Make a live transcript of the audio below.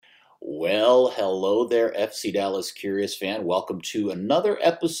Well, hello there, FC Dallas Curious fan. Welcome to another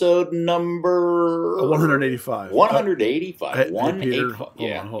episode number 185. 185. Hey, Peter, hold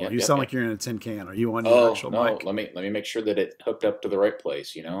on. You sound like you're in a tin can. Are you on your actual mic? Let me make sure that it hooked up to the right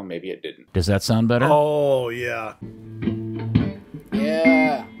place. Maybe it didn't. Does that sound better? Oh, yeah.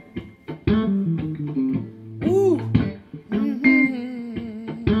 Yeah. Woo.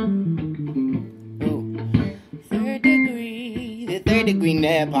 Third Degree, the Third Degree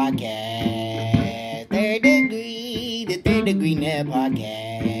Net Podcast. Third Degree, the Third Degree Net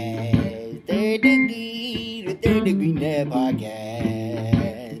Podcast. Third Degree, the Third Degree Net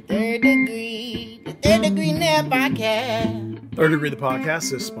Podcast. Third Degree, the Third Degree Net Podcast. Third Degree, the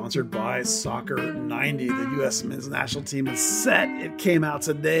podcast, is sponsored by Soccer 90. The U.S. men's national team is set. It came out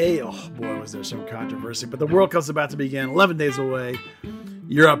today. Oh, boy, was there some controversy. But the World Cup's about to begin, 11 days away.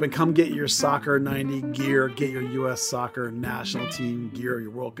 You're up, and come get your Soccer 90 gear. Get your U.S. Soccer national team gear,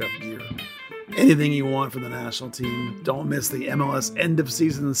 your World Cup gear. Anything you want for the national team. Don't miss the MLS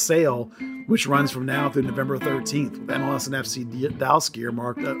end-of-season sale, which runs from now through November 13th. With MLS and FC Dallas gear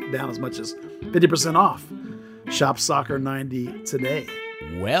marked down as much as 50% off. Shop Soccer 90 today.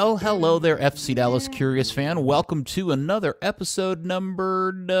 Well, hello there, FC Dallas Curious fan. Welcome to another episode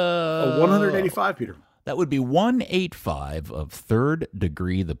numbered... 185, Peter. That would be 185 of Third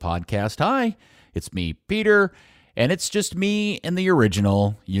Degree, the podcast. Hi, it's me, Peter, and it's just me and the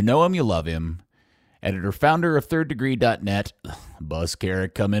original. You know him, you love him. Editor-founder of thirddegree.net, Buzz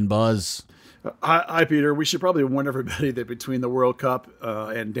Carrick. Come in, Buzz. Hi, Peter. We should probably warn everybody that between the World Cup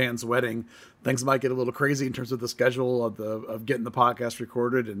and Dan's wedding, things might get a little crazy in terms of the schedule of getting the podcast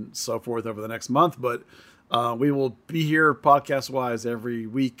recorded and so forth over the next month. But we will be here podcast-wise every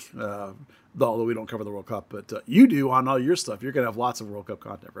week, although we don't cover the World Cup. But you do on all your stuff. You're going to have lots of World Cup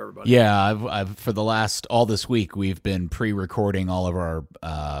content for everybody. Yeah, I've for all this week, we've been pre-recording all of our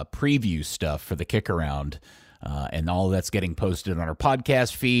preview stuff for the kick-around. And all that's getting posted on our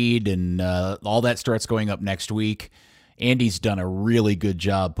podcast feed, and all that starts going up next week. Andy's done a really good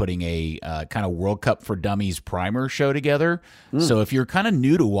job putting a kind of World Cup for Dummies primer show together. So if you're kind of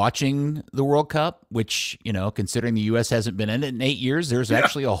new to watching the World Cup, which, considering the U.S. hasn't been in it in 8 years, there's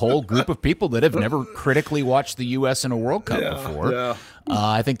actually a whole group of people that have never critically watched the U.S. in a World Cup before. Yeah.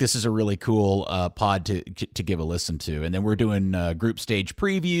 I think this is a really cool pod to give a listen to. And then we're doing group stage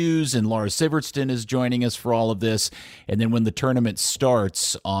previews, and Laura Sivertson is joining us for all of this. And then when the tournament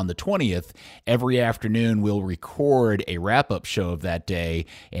starts on the 20th, every afternoon we'll record a wrap-up show of that day.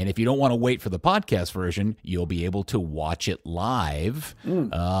 And if you don't want to wait for the podcast version, you'll be able to watch it live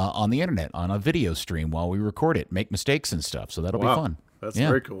on the internet, on a video stream while we record it, make mistakes and stuff. So that'll be fun. That's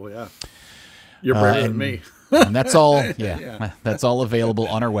very cool, yeah. You're braver than me. And that's all, that's all available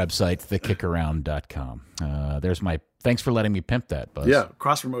on our website, thekickaround.com. Thanks for letting me pimp that, Buzz. Yeah,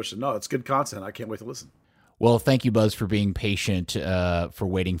 cross-promotion. No, it's good content. I can't wait to listen. Well, thank you, Buzz, for being patient, for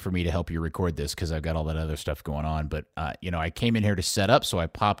waiting for me to help you record this, because I've got all that other stuff going on. But, I came in here to set up, so I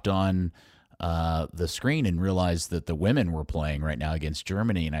popped on the screen and realized that the women were playing right now against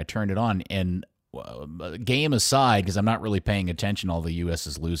Germany, and I turned it on, and game aside, because I'm not really paying attention, all the U.S.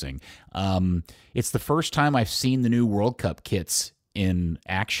 is losing. It's the first time I've seen the new World Cup kits in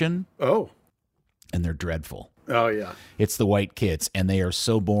action. Oh. And they're dreadful. Oh, yeah. It's the white kits, and they are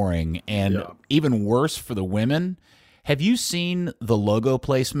so boring. And even worse for the women, have you seen the logo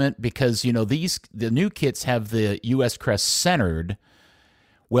placement? Because, the new kits have the U.S. crest centered.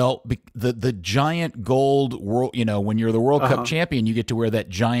 Well, the giant gold world, when you're the World Cup champion, you get to wear that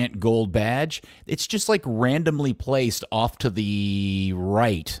giant gold badge. It's just like randomly placed off to the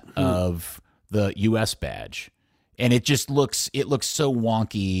right of the U.S. badge. And it just looks so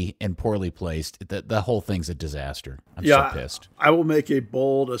wonky and poorly placed. The whole thing's a disaster. I'm so pissed. I will make a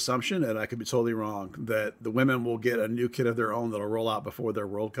bold assumption, and I could be totally wrong, that the women will get a new kit of their own that'll roll out before their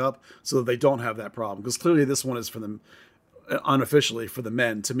World Cup so that they don't have that problem. Because clearly this one is for them, unofficially for the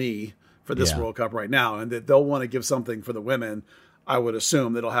men, to me, for this World Cup right now, and that they'll want to give something for the women. I would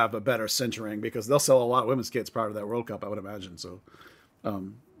assume that'll have a better centering, because they'll sell a lot of women's kits prior to that World Cup, I would imagine. So,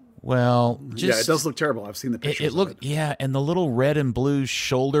 well, it does look terrible. I've seen the pictures. And the little red and blue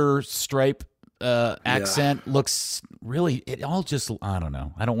shoulder stripe accent looks really. It all just. I don't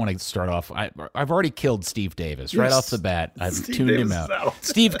know. I don't want to start off. I've already killed Steve Davis right off the bat. I've tuned him out.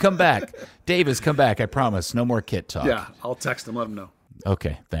 Steve, come back. Davis, come back. I promise. No more kit talk. Yeah, I'll text him. Let him know.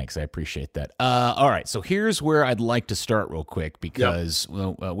 Okay, thanks. I appreciate that. All right, so here's where I'd like to start real quick, because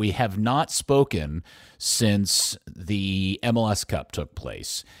we have not spoken since the MLS Cup took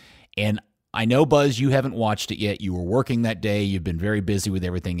place. And I know, Buzz, you haven't watched it yet. You were working that day. You've been very busy with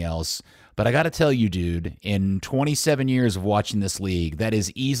everything else. But I got to tell you, dude, in 27 years of watching this league, that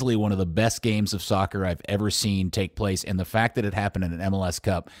is easily one of the best games of soccer I've ever seen take place. And the fact that it happened in an MLS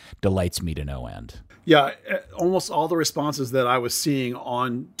Cup delights me to no end. Yeah, almost all the responses that I was seeing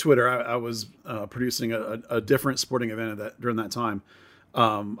on Twitter, I was producing a different sporting event during that time.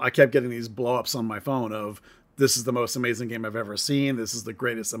 I kept getting these blow-ups on my phone of, this is the most amazing game I've ever seen. This is the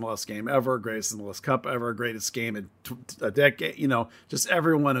greatest MLS game ever, greatest MLS Cup ever, greatest game in a decade. Just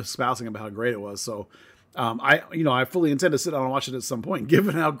everyone espousing about how great it was. So I fully intend to sit down and watch it at some point,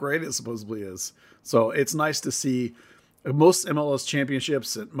 given how great it supposedly is. So it's nice to see. Most MLS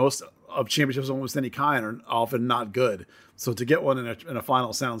championships and most of championships of almost any kind are often not good. So to get one in a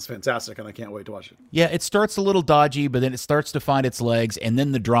final sounds fantastic, and I can't wait to watch it. Yeah, it starts a little dodgy, but then it starts to find its legs, and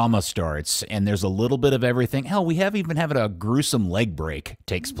then the drama starts, and there's a little bit of everything. Hell, we have even had a gruesome leg break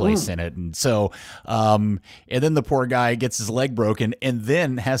takes place in it, and so, and then the poor guy gets his leg broken, and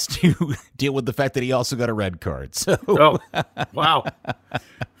then has to deal with the fact that he also got a red card. So, wow.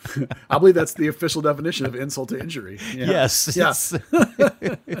 I believe that's the official definition of insult to injury. Yeah. Yes. Yes.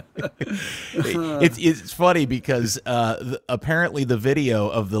 It's funny because apparently the video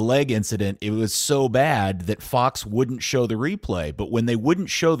of the leg incident, it was so bad that Fox wouldn't show the replay. But when they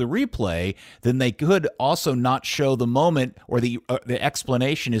wouldn't show the replay, then they could also not show the moment or the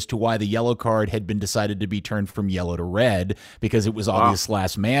explanation as to why the yellow card had been decided to be turned from yellow to red, because it was obvious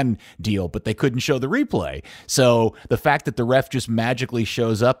last man deal, but they couldn't show the replay. So the fact that the ref just magically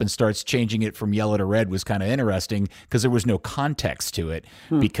shows up and starts changing it from yellow to red was kind of interesting, because there was no context to it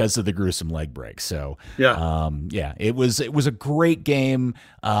because of the gruesome leg break. So it was a great game.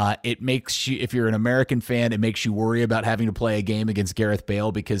 It makes you, if you're an American fan, it makes you worry about having to play a game against Gareth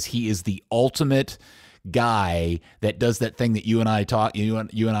Bale, because he is the ultimate guy that does that thing that you and I,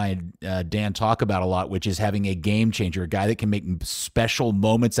 Dan, talk about a lot, which is having a game changer, a guy that can make special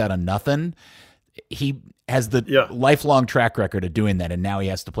moments out of nothing. He has the lifelong track record of doing that, and now he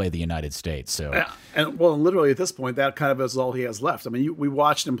has to play the United States. So, and literally at this point, that kind of is all he has left. I mean, we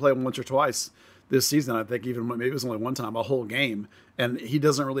watched him play once or twice this season. I think even maybe it was only one time, a whole game, and he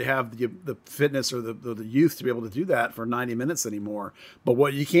doesn't really have the fitness or the youth to be able to do that for 90 minutes anymore. But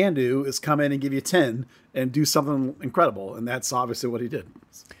what you can do is come in and give you 10 and do something incredible, and that's obviously what he did.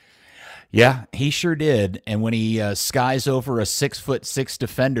 Yeah, he sure did. And when he skies over a 6'6"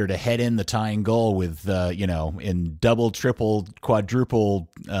 defender to head in the tying goal with, in double, triple, quadruple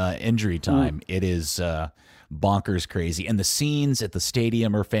injury time, it is bonkers crazy. And the scenes at the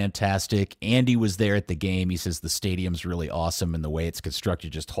stadium are fantastic. Andy was there at the game. He says the stadium's really awesome, and the way it's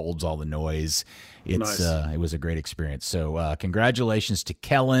constructed just holds all the noise. It's nice. It was a great experience. So congratulations to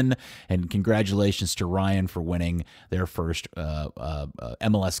Kellen, and congratulations to Ryan for winning their first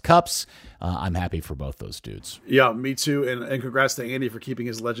MLS Cups. I'm happy for both those dudes. Yeah, me too. And congrats to Andy for keeping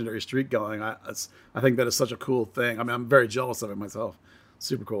his legendary streak going. I think that is such a cool thing. I mean, I'm very jealous of it myself.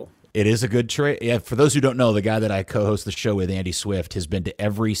 Super cool. It is a good trade. Yeah, for those who don't know, the guy that I co-host the show with, Andy Swift, has been to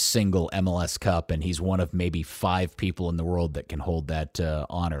every single MLS Cup, and he's one of maybe 5 people in the world that can hold that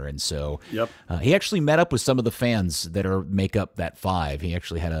honor. And so he actually met up with some of the fans that make up that 5. He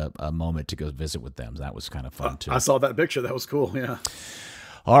actually had a moment to go visit with them. That was kind of fun, too. I saw that picture. That was cool, yeah.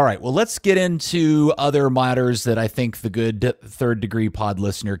 All right, well, let's get into other matters that I think the good Third Degree Pod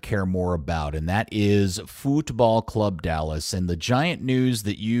listener care more about, and that is Football Club Dallas and the giant news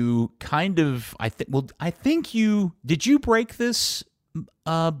that you did you break this,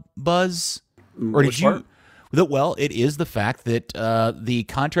 Buzz? Or did you? Well, it is the fact that the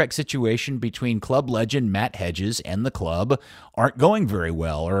contract situation between club legend Matt Hedges and the club aren't going very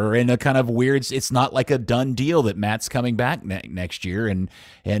well, or in a kind of weird. It's not like a done deal that Matt's coming back next year. And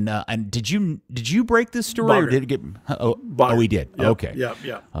did you break this story, or did it get? We did. Yep. Okay.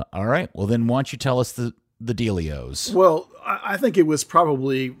 Yeah. All right. Well, then why don't you tell us the dealios? Well, I think it was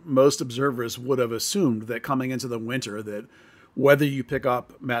probably most observers would have assumed that coming into the winter that whether you pick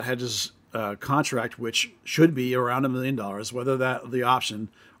up Matt Hedges' contract, which should be around $1 million, whether that the option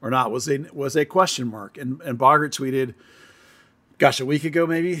or not was a question mark. And Boggart tweeted, a week ago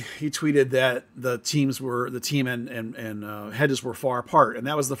maybe, he tweeted that the team and Hedges were far apart, and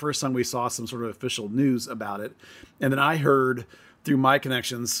that was the first time we saw some sort of official news about it. And then I heard through my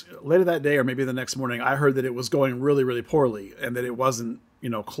connections later that day, or maybe the next morning, I heard that it was going really, really poorly, and that it wasn't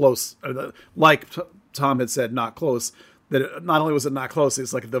close, like Tom had said, not close. That not only was it not close,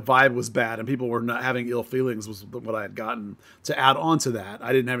 it's like the vibe was bad and people were not having ill feelings was what I had gotten. To add on to that,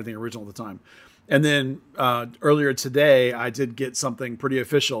 I didn't have anything original at the time. And then earlier today, I did get something pretty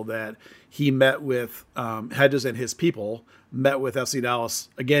official that he met with Hedges and his people, met with FC Dallas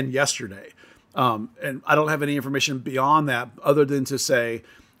again yesterday. And I don't have any information beyond that other than to say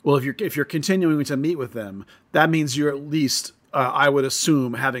Well, if you're continuing to meet with them, that means you're at least, I would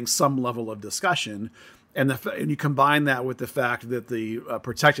assume, having some level of discussion. And you combine that with the fact that the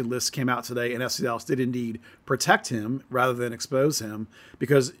protected list came out today, and FC Dallas did indeed protect him rather than expose him,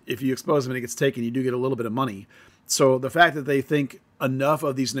 because if you expose him and he gets taken, you do get a little bit of money. So the fact that they think enough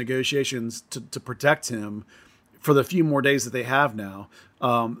of these negotiations to protect him for the few more days that they have now,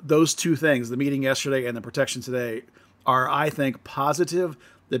 those two things, the meeting yesterday and the protection today, are, I think, positive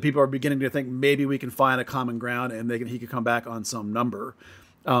that people are beginning to think maybe we can find a common ground and he could come back on some number.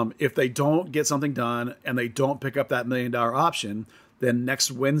 If they don't get something done and they don't pick up that $1 million option, then next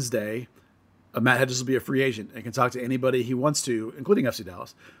Wednesday, Matt Hedges will be a free agent and can talk to anybody he wants to, including FC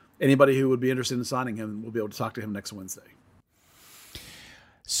Dallas. Anybody who would be interested in signing him will be able to talk to him next Wednesday.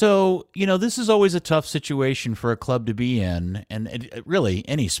 So, this is always a tough situation for a club to be in, and really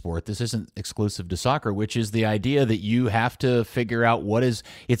any sport. This isn't exclusive to soccer, which is the idea that you have to figure out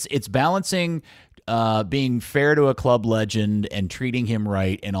it's balancing being fair to a club legend and treating him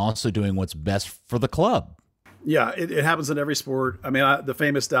right, and also doing what's best for the club. Yeah, it happens in every sport. I mean, the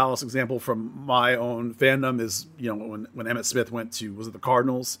famous Dallas example from my own fandom is, when Emmitt Smith went to, was it the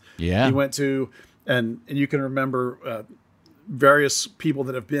Cardinals? Yeah. He went to, and you can remember various people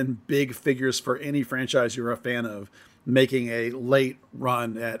that have been big figures for any franchise you're a fan of making a late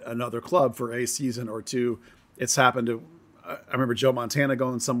run at another club for a season or two. It's happened to, I remember Joe Montana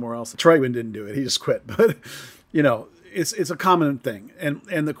going somewhere else. Troy Aikman didn't do it. He just quit. But, it's a common thing.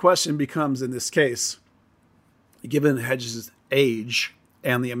 And the question becomes, in this case, given Hedges' age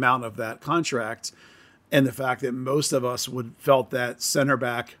and the amount of that contract, and the fact that most of us would felt that center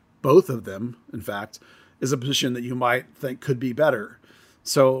back, both of them, in fact, is a position that you might think could be better.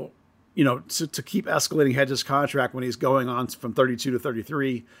 So, to keep escalating Hedges' contract when he's going on from 32 to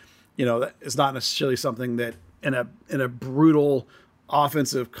 33, that is not necessarily something that in a brutal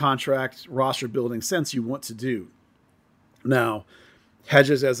offensive contract roster building sense you want to do. Now,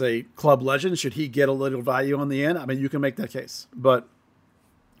 Hedges as a club legend, should he get a little value on the end? I mean, you can make that case. But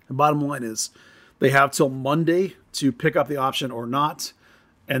the bottom line is they have till Monday to pick up the option or not.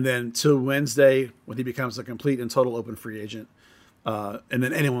 And then till Wednesday when he becomes a complete and total open free agent. And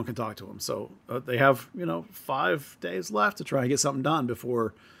then anyone can talk to him. So they have, 5 days left to try and get something done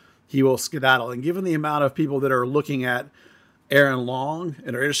before he will skedaddle. And given the amount of people that are looking at Aaron Long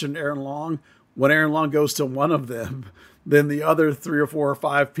and are interested in Aaron Long, when Aaron Long goes to one of them, then the other 3 or 4 or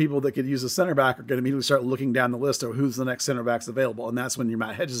 5 people that could use a center back are going to immediately start looking down the list of who's the next center backs available. And that's when your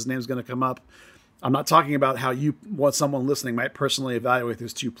Matt Hedges' name is going to come up. I'm not talking about how what someone listening might personally evaluate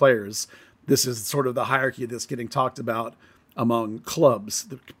those two players. This is sort of the hierarchy that's getting talked about among clubs.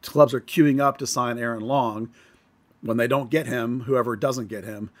 The clubs are queuing up to sign Aaron Long. When they don't get him, whoever doesn't get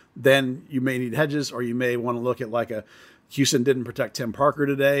him, then you may need Hedges, or you may want to look at like Houston didn't protect Tim Parker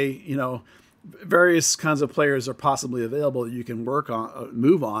today. Various kinds of players are possibly available that you can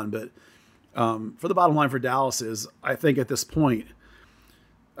move on. But for the bottom line for Dallas is, I think at this point,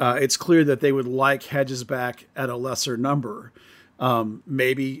 it's clear that they would like Hedges back at a lesser number.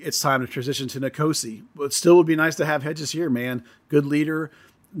 Maybe it's time to transition to Nkosi, but still would be nice to have Hedges here, man. Good leader.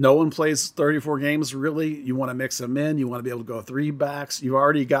 No one plays 34 games, really. You want to mix them in. You want to be able to go 3 backs. You've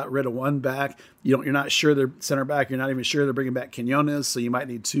already got rid of 1 back. You're not sure they're center back. You're not even sure they're bringing back Quinones, so you might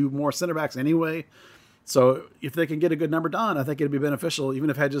need 2 more center backs anyway. So if they can get a good number done, I think it'd be beneficial, even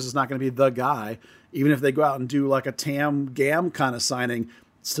if Hedges is not going to be the guy. Even if they go out and do like a Tam Gam kind of signing,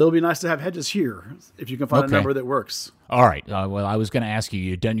 still be nice to have Hedges here if you can find a number that works. All right. Well, I was going to ask you,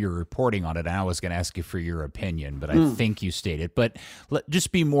 you'd done your reporting on it, and I was going to ask you for your opinion, but I think you stated. But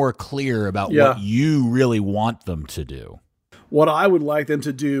just be more clear about what you really want them to do. What I would like them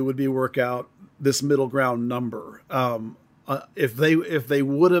to do would be work out this middle ground number. If they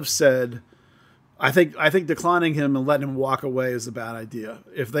would have said, I think declining him and letting him walk away is a bad idea.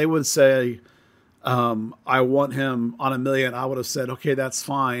 If they would say, I want him on $1 million, I would have said, okay, that's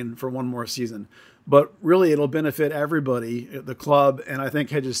fine for 1 more season. But really, it'll benefit everybody, the club, and I think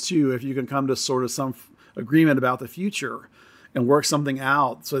Hedges too, if you can come to sort of some agreement about the future and work something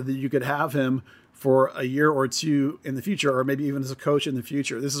out so that you could have him for a year or 2 in the future, or maybe even as a coach in the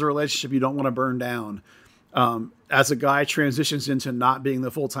future. This is a relationship you don't want to burn down. As a guy transitions into not being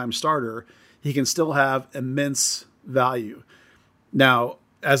the full-time starter, he can still have immense value. Now,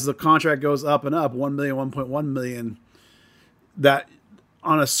 as the contract goes up and up, 1 million, 1.1 million, that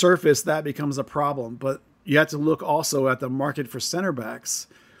on a surface, that becomes a problem. But you have to look also at the market for center backs.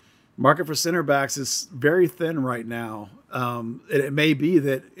 Market for center backs is very thin right now. It may be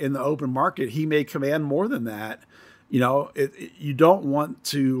that in the open market, he may command more than that. You don't want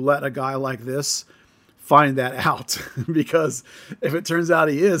to let a guy like this find that out because if it turns out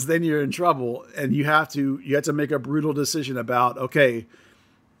he is, then you're in trouble, and you have to make a brutal decision about, okay,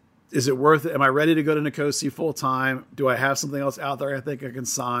 is it worth it? Am I ready to go to Nicosia full time? Do I have something else out there I think I can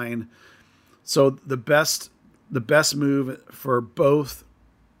sign? So the best move for both,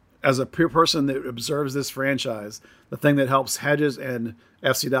 as a pure person that observes this franchise, the thing that helps Hedges and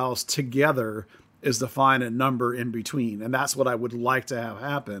FC Dallas together is to find a number in between. And that's what I would like to have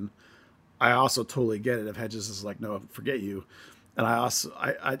happen. I also totally get it if Hedges is like, no, forget you. And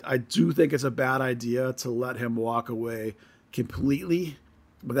I do think it's a bad idea to let him walk away completely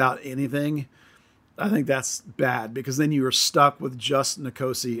without anything. I think that's bad because then you are stuck with just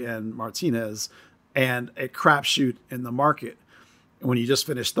Nicosia and Martinez and a crapshoot in the market. And when you just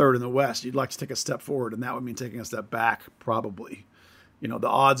finished third in the West, you'd like to take a step forward, and that would mean taking a step back probably. The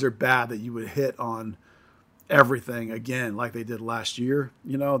odds are bad that you would hit on everything again like they did last year.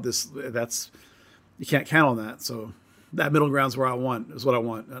 You can't count on that. So that middle ground's what I want,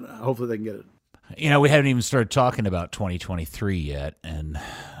 and hopefully they can get it. We haven't even started talking about 2023 yet, and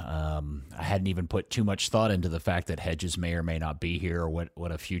I hadn't even put too much thought into the fact that Hedges may or may not be here, or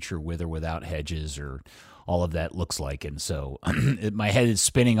what a future with or without Hedges or all of that looks like. And so my head is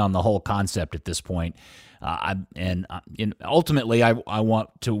spinning on the whole concept at this point. Ultimately, I want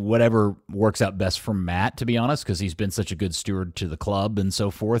to whatever works out best for Matt, to be honest, because he's been such a good steward to the club and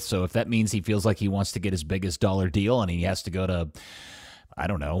so forth. So if that means he feels like he wants to get his biggest dollar deal and he has to go to, I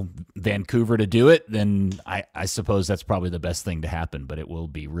don't know, Vancouver to do it, then I suppose that's probably the best thing to happen. But it will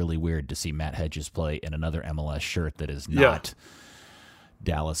be really weird to see Matt Hedges play in another MLS shirt that is not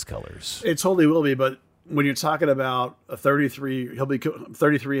Dallas colors. It totally will be, but when you're talking about a 33, he'll be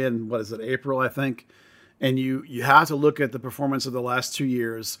 33 in, April, I think. And you have to look at the performance of the last 2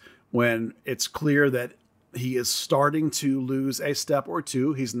 years when it's clear that he is starting to lose a step or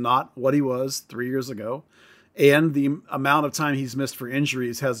two. He's not what he was 3 years ago. And the amount of time he's missed for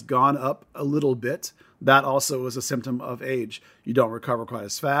injuries has gone up a little bit. That also is a symptom of age. You don't recover quite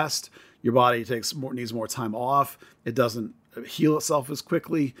as fast. Your body needs more time off. It doesn't heal itself as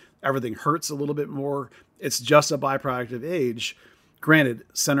quickly. Everything hurts a little bit more. It's just a byproduct of age. Granted,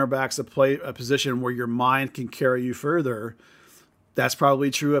 center back's a position where your mind can carry you further. That's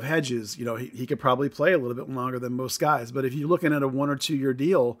probably true of Hedges. He could probably play a little bit longer than most guys. But if you're looking at a 1 or 2 year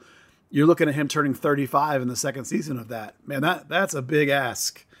deal, you're looking at him turning 35 in the second season of that. Man, that's a big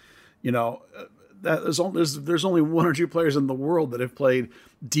ask. There's only 1 or 2 players in the world that have played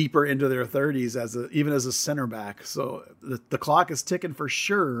deeper into their 30s even as a center back. So the clock is ticking for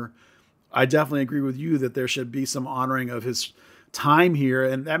sure. I definitely agree with you that there should be some honoring of his time here,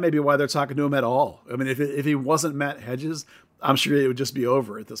 and that may be why they're talking to him at all. I mean, if he wasn't Matt Hedges, I'm sure it would just be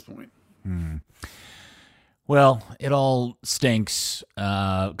over at this point. Well, it all stinks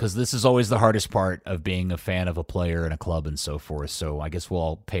because this is always the hardest part of being a fan of a player and a club and so forth. So I guess we'll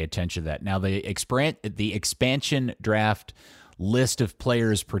all pay attention to that. Now, the expansion draft list of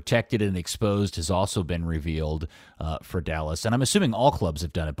players protected and exposed has also been revealed for Dallas. And I'm assuming all clubs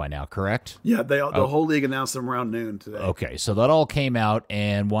have done it by now, correct? Yeah, the whole league announced them around noon today. Okay, so that all came out,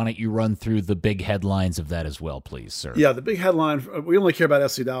 and why don't you run through the big headlines of that as well, please, sir? Yeah, the big headline, we only care about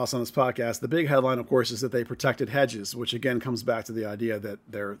FC Dallas on this podcast. The big headline, of course, is that they protected Hedges, which again comes back to the idea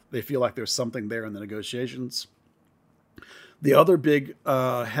that they feel like there's something there in the negotiations. The other big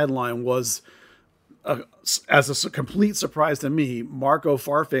headline was, as a complete surprise to me, Marco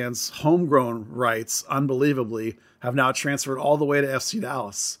Farfan's homegrown rights, unbelievably, have now transferred all the way to FC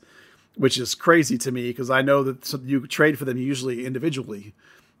Dallas, which is crazy to me because I know that you trade for them usually individually,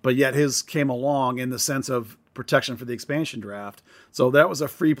 but yet his came along in the sense of protection for the expansion draft. So that was a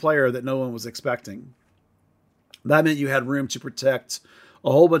free player that no one was expecting. That meant you had room to protect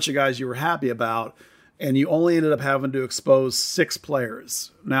a whole bunch of guys you were happy about, and you only ended up having to expose 6 players.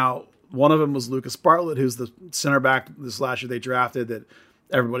 Now, one of them was Lucas Bartlett, who's the center back this last year they drafted that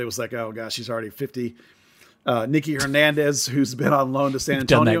everybody was like, oh, gosh, he's already 50. Nicky Hernandez, who's been on loan to San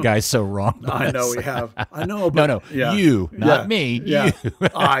Antonio. Done that guy so wrong. I know we have. I know. But, no, you, not me. Yeah. You.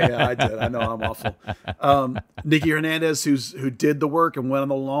 I did. I know I'm awful. Nicky Hernandez, who did the work and went on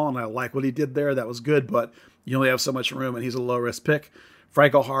the loan. I like what he did there. That was good, but you only have so much room, and he's a low-risk pick.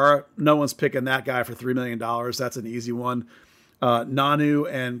 Frank O'Hara, no one's picking that guy for $3 million. That's an easy one.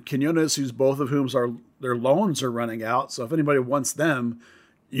 Nanu and Quinones, who's both of whom their loans are running out. So if anybody wants them,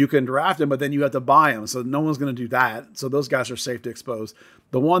 you can draft them, but then you have to buy them. So no one's going to do that. So those guys are safe to expose.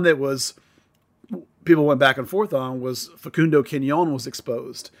 The one that was people went back and forth on was Facundo Quignon was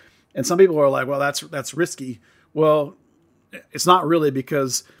exposed. And some people are like, well, that's risky. Well, it's not really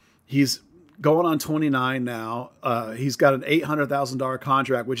because he's going on 29 now. He's got an $800,000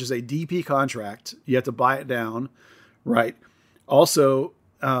 contract, which is a DP contract. You have to buy it down, right? Also,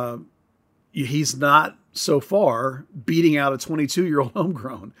 he's not so far beating out a 22-year-old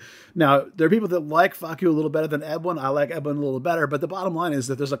homegrown. Now, there are people that like Facu a little better than Edwin. I like Edwin a little better, but the bottom line is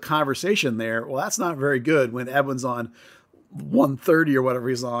that there's a conversation there. Well, that's not very good when Edwin's on 130 or whatever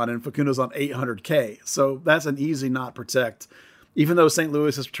he's on, and Facundo's on 800K. So that's an easy not protect. Even though St.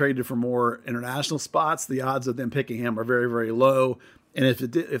 Louis has traded for more international spots, the odds of them picking him are very, very low. And if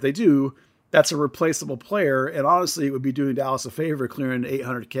they do, that's a replaceable player. And honestly, it would be doing Dallas a favor clearing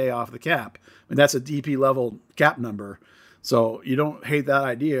 800K off the cap. I mean, that's a DP level cap number. So you don't hate that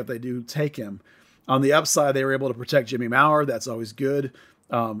idea if they do take him. On the upside, they were able to protect Jimmy Maurer. That's always good.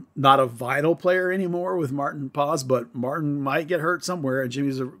 Not a vital player anymore with Martin Paz, but Martin might get hurt somewhere. And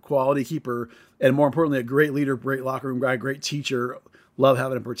Jimmy's a quality keeper. And more importantly, a great leader, great locker room guy, great teacher. Love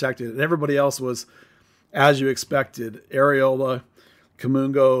having him protected. And everybody else was, as you expected, Arriola,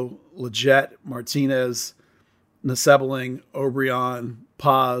 Kamungo, Leggett, Martinez, Nsebeling, Obrian,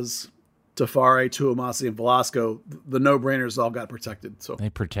 Paz, Tafari, Tuamasi, and Velasco. The no-brainers all got protected. So they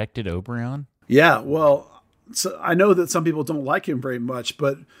protected Obrian? Yeah, well, so I know that some people don't like him very much,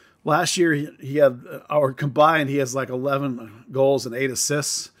 but last year he had, or combined, he has like 11 goals and 8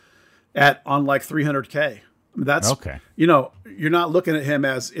 assists on like 300K. I mean, that's okay. You know, you're not looking at him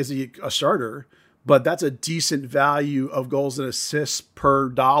as, is he a starter? But that's a decent value of goals and assists per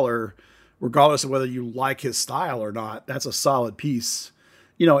dollar, regardless of whether you like his style or not. That's a solid piece.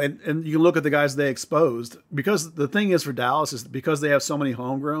 You know, and you can look at the guys they exposed. Because the thing is for Dallas is because they have so many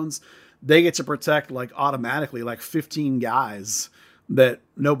homegrowns, they get to protect like automatically like 15 guys that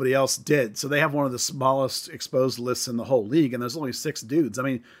nobody else did. So they have one of the smallest exposed lists in the whole league, and there's only 6 dudes. I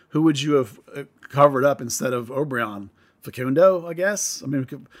mean, who would you have covered up instead of Obrian? Facundo, I guess? I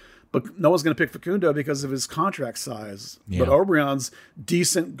mean, but no one's going to pick Facundo because of his contract size. Yeah. But Obrian's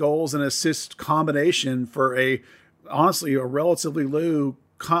decent goals and assist combination for honestly, a relatively low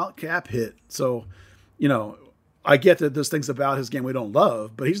cap hit. So, you know, I get that there's things about his game we don't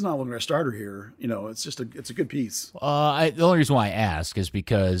love, but he's not longer a starter here. You know, it's just it's a good piece. The only reason why I ask is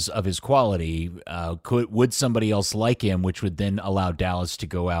because of his quality. Would somebody else like him, which would then allow Dallas to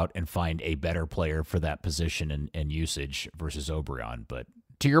go out and find a better player for that position and usage versus Obrian? But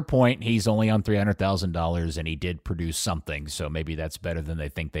to your point, he's only on $300,000 and he did produce something. So maybe that's better than they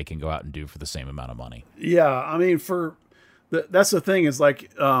think they can go out and do for the same amount of money. Yeah. I mean, that's the thing is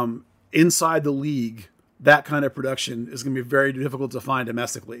like inside the league, that kind of production is going to be very difficult to find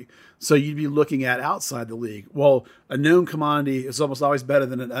domestically. So you'd be looking at outside the league. Well, a known commodity is almost always better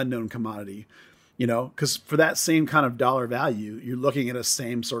than an unknown commodity, you know, because for that same kind of dollar value, you're looking at a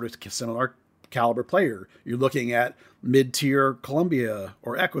same sort of similar caliber player. You're looking at mid-tier Colombia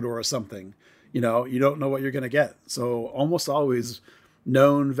or Ecuador or something. You know, you don't know what you're going to get. So almost always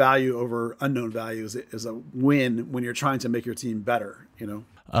known value over unknown value is a win when you're trying to make your team better, you know?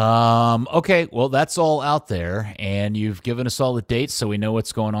 Okay, well, that's all out there, and you've given us all the dates so we know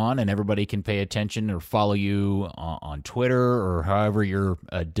what's going on, and everybody can pay attention or follow you on Twitter or however you're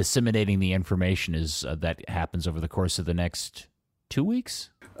disseminating the information that happens over the course of the next 2 weeks.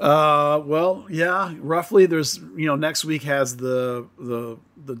 Well, yeah, roughly. There's, you know, next week has the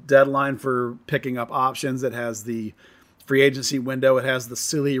deadline for picking up options. It has the free agency window. It has the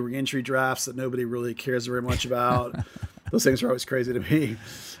silly reentry drafts that nobody really cares very much about. Those things are always crazy to me.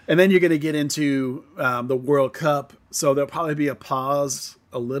 And then you're going to get into the World Cup. So there'll probably be a pause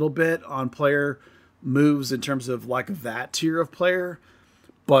a little bit on player moves in terms of like that tier of player.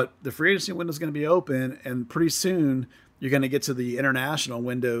 But the free agency window is going to be open, and pretty soon you're going to get to the international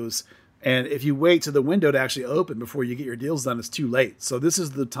windows. And if you wait to the window to actually open before you get your deals done, it's too late. So this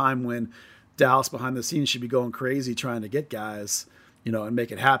is the time when Dallas behind the scenes should be going crazy trying to get guys, you know, and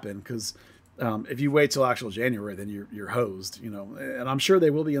make it happen. Because if you wait till actual January, then you're hosed, you know. And I'm sure they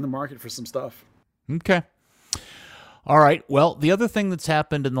will be in the market for some stuff. Okay. All right. Well, the other thing that's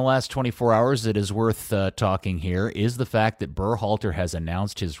happened in the last 24 hours that is worth talking here is the fact that Berhalter has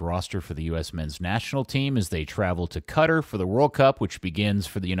announced his roster for the U.S. men's national team as they travel to Qatar for the World Cup, which begins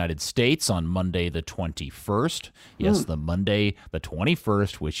for the United States on Monday the 21st. Yes, the Monday the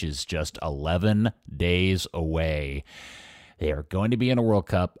 21st, which is just 11 days away. They are going to be in a World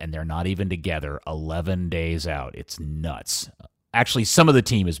Cup, and they're not even together 11 days out. It's nuts. Actually, some of the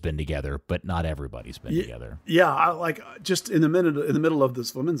team has been together, but not everybody's been together. Yeah, I like just in the middle of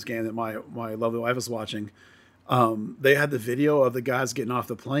this women's game that my lovely wife was watching, they had the video of the guys getting off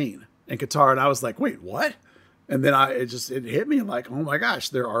the plane in Qatar, and I was like, "Wait, what?" And then it hit me like, oh my gosh,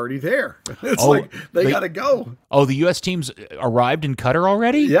 they're already there. It's Oh, like they got to go. Oh, the U.S. teams arrived in Qatar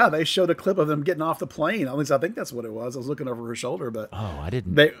already? Yeah, they showed a clip of them getting off the plane. At least I think that's what it was. I was looking over her shoulder, but Oh, I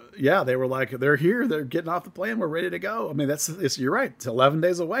didn't. they were like, they're here, they're getting off the plane, we're ready to go. I mean, you're right. It's 11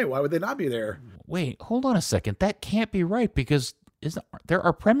 days away. Why would they not be there? Wait, hold on a second. That can't be right because there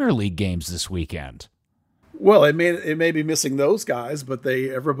are Premier League games this weekend. Well, it may be missing those guys, but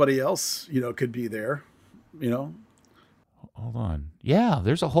everybody else, could be there. Hold on. Yeah,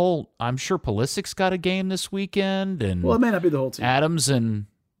 there's a whole. I'm sure Pulisic's got a game this weekend, and Well, it may not be the whole team. Adams and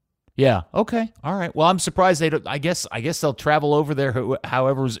yeah. Okay. All right. Well, I'm surprised they don't. I guess they'll travel over there,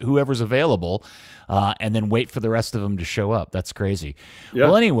 whoever's available, and then wait for the rest of them to show up. That's crazy. Yeah.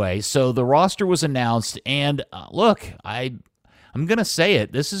 Well, anyway, so the roster was announced, and look, I'm going to say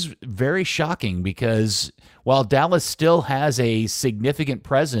it. This is very shocking because while Dallas still has a significant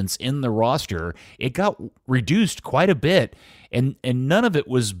presence in the roster, it got reduced quite a bit, and none of it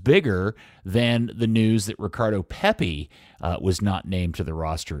was bigger than the news that Ricardo Pepi was not named to the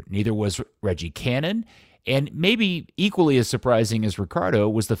roster. Neither was Reggie Cannon, and maybe equally as surprising as Ricardo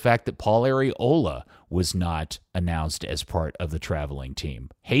was the fact that Paul Arriola was not announced as part of the traveling team.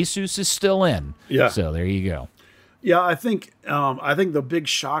 Jesus is still in. Yeah. So there you go. Yeah, I think the big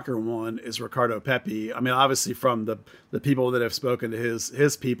shocker one is Ricardo Pepi. I mean, obviously from the people that have spoken to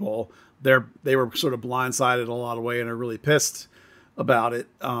his people, they were sort of blindsided in a lot of way and are really pissed about it.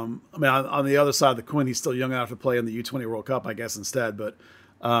 I mean, on the other side of the coin, he's still young enough to play in the U20 World Cup, I guess, instead. But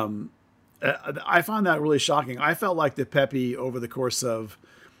I find that really shocking. I felt like that Pepi over the course of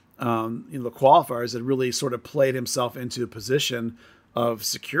the qualifiers had really sort of played himself into a position of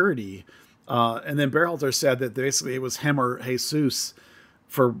security. And then Berhalter said that basically it was him or Jesus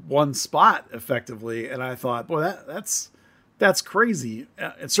for one spot effectively. And I thought, boy, that's crazy.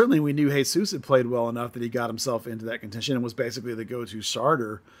 And certainly we knew Jesus had played well enough that he got himself into that contention and was basically the go-to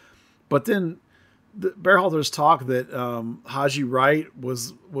starter. But then Berhalter's talk that Haji Wright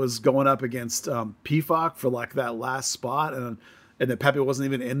was going up against Pefok for like that last spot, and that Pepi wasn't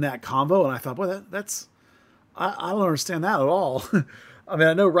even in that combo. And I thought, boy, I don't understand that at all. I mean,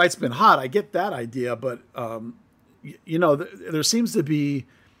 I know Wright's been hot. I get that idea, but there seems to be,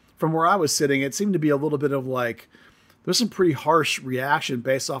 from where I was sitting, it seemed to be a little bit of like there's some pretty harsh reaction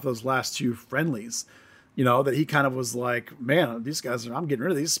based off those last two friendlies. That he kind of was like, man, these guys I'm getting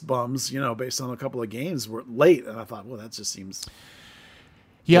rid of these bums. Based on a couple of games were late, and I thought, well, that just seems.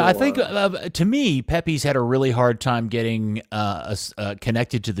 Yeah, I think to me, Pepi's had a really hard time getting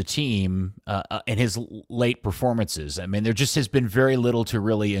connected to the team in his late performances. I mean, there just has been very little to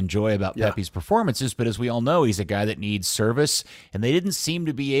really enjoy about Pepi's performances, but as we all know, he's a guy that needs service, and they didn't seem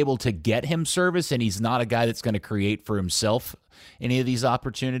to be able to get him service, and he's not a guy that's going to create for himself any of these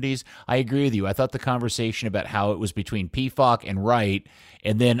opportunities. I agree with you. I thought the conversation about how it was between Pefok and Wright,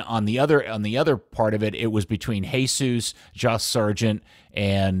 and then on the other part of it, it was between Jesus, Josh Sargent,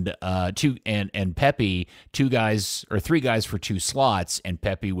 and Pepi, three guys for two slots, and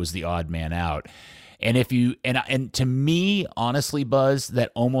Pepi was the odd man out. And if you and to me, honestly, Buzz,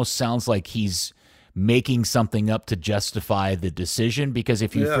 that almost sounds like he's making something up to justify the decision, because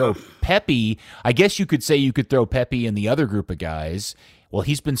if you throw Pepi, I guess you could say you could throw Pepi in the other group of guys. Well,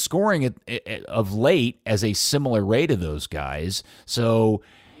 he's been scoring of late as a similar rate of those guys. So,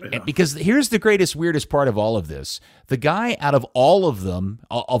 because here's the weirdest part of all of this. The guy out of all of them,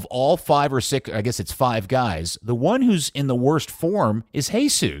 of all 5 or 6, I guess it's 5 guys, the one who's in the worst form is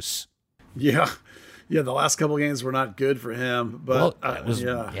Jesus. Yeah. Yeah, the last couple of games were not good for him, but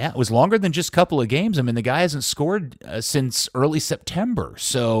it was longer than just a couple of games. I mean, the guy hasn't scored since early September.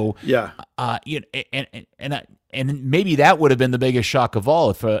 So and maybe that would have been the biggest shock of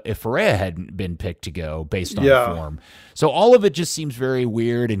all if Ferreira hadn't been picked to go based on form. So all of it just seems very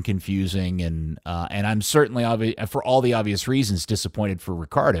weird and confusing, and I'm certainly for all the obvious reasons disappointed for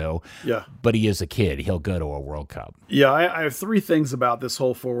Ricardo. Yeah, but he is a kid; he'll go to a World Cup. Yeah, I have 3 things about this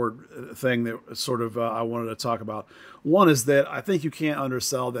whole forward thing that sort of I wanted to talk about. One is that I think you can't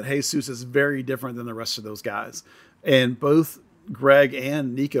undersell that Jesus is very different than the rest of those guys, and both Greg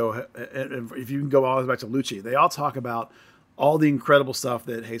and Nico, if you can go all the way back to Lucci, they all talk about all the incredible stuff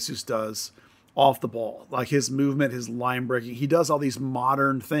that Jesus does off the ball, like his movement, his line breaking. He does all these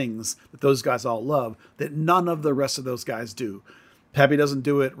modern things that those guys all love that none of the rest of those guys do. Pepi doesn't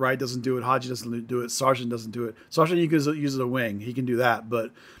do it. Wright doesn't do it. Haji doesn't do it. Sargent doesn't do it. Sargent, you can use a wing. He can do that,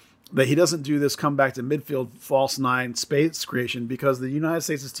 but he doesn't do this come back to midfield, false 9 space creation, because the United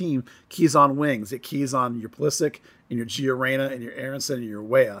States' team keys on wings. It keys on your Pulisic and your Gio Reyna and your Aronson and your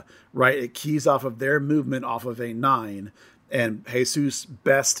Weah, right? It keys off of their movement off of a 9, and Jesus'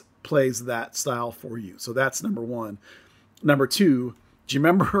 best plays that style for you. So that's number one. Number two, do you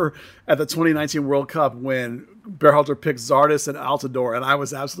remember at the 2019 World Cup when Berhalter picked Zardes and Altidore, and I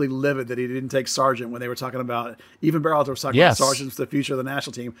was absolutely livid that he didn't take Sargent when they were talking about, even Berhalter was talking about Sargent's the future of the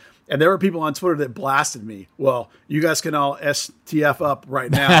national team. And there were people on Twitter that blasted me. Well, you guys can all STF up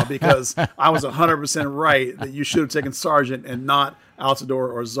right now because I was 100% right that you should have taken Sargent and not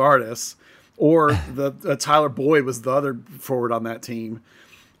Altidore or Zardes. Or the Tyler Boyd was the other forward on that team.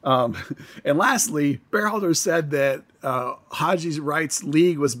 And lastly, Berhalter said that Haji Wright's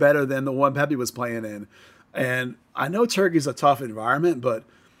league was better than the one Pepe was playing in. And I know Turkey's a tough environment, but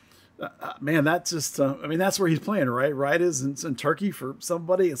man, that's just, that's where he's playing, right? Wright is in Turkey for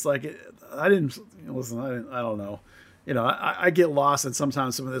somebody. It's like, I don't know. I get lost in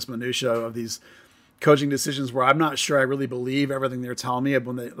sometimes some of this minutia of these coaching decisions where I'm not sure I really believe everything they're telling me.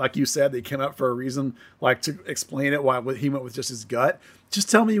 When they, like you said, they came up for a reason, like to explain it, why he went with just his gut. Just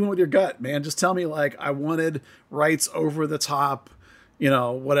tell me you went with your gut, man. Just tell me, like, I wanted Wright's over the top,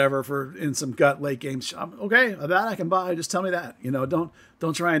 whatever, for in some gut late games. Okay, that I can buy. Just tell me that.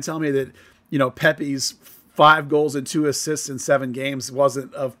 Don't try and tell me that, Pepe's 5 goals and 2 assists in 7 games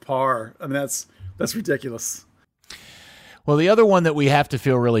wasn't of par. I mean, that's ridiculous. Well, the other one that we have to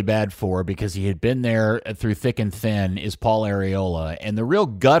feel really bad for because he had been there through thick and thin is Paul Arriola. And the real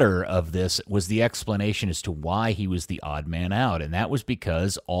gutter of this was the explanation as to why he was the odd man out. And that was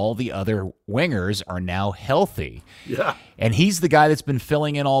because all the other wingers are now healthy. Yeah. And he's the guy that's been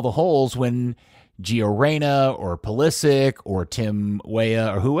filling in all the holes when Gio Reyna or Pulisic or Tim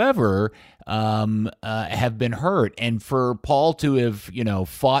Weah or whoever have been hurt. And for Paul to have,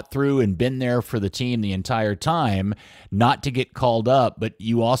 fought through and been there for the team the entire time, not to get called up, but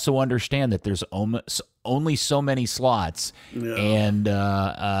you also understand that there's only so many slots. Yeah.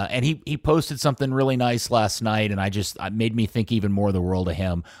 And he posted something really nice last night, and it made me think even more of the world of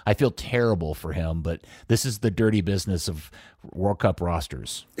him. I feel terrible for him, but this is the dirty business of World Cup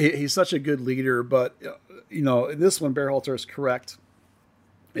rosters. He's such a good leader, but in this one, Berhalter is correct.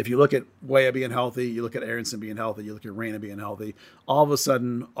 If you look at Weah being healthy, you look at Aronson being healthy, you look at Reyna being healthy, all of a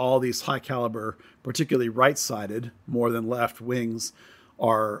sudden, all these high caliber, particularly right-sided, more than left wings,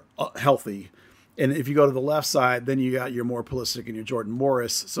 are healthy. And if you go to the left side, then you got your more Pulisic and your Jordan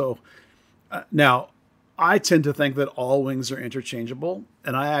Morris. So now I tend to think that all wings are interchangeable.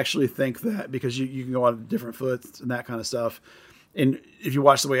 And I actually think that because you can go on different foots and that kind of stuff. And if you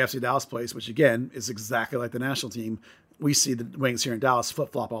watch the way FC Dallas plays, which again is exactly like the national team, we see the wings here in Dallas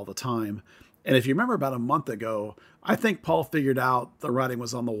flip-flop all the time. And if you remember about a month ago, I think Paul figured out the writing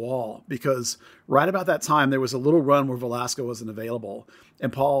was on the wall because right about that time, there was a little run where Velasco wasn't available.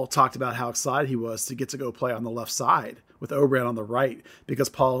 And Paul talked about how excited he was to get to go play on the left side with Obrand on the right because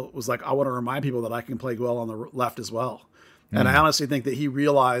Paul was like, I want to remind people that I can play well on the left as well. Mm. And I honestly think that he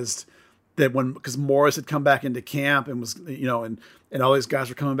realized that because Morris had come back into camp and was, and all these guys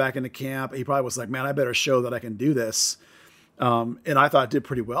were coming back into camp, he probably was like, man, I better show that I can do this. And I thought did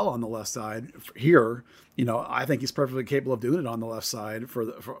pretty well on the left side here. I think he's perfectly capable of doing it on the left side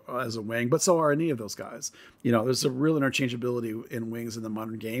for as a wing, but so are any of those guys. There's a real interchangeability in wings in the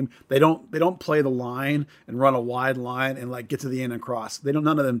modern game. They don't play the line and run a wide line and like get to the end and cross. None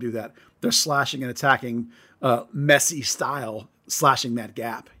of them do that. They're slashing and attacking, messy style, slashing that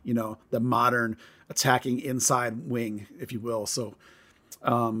gap, the modern attacking inside wing, if you will. So,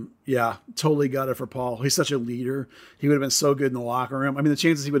 totally got it for Paul. He's such a leader. He would have been so good in the locker room. I mean, the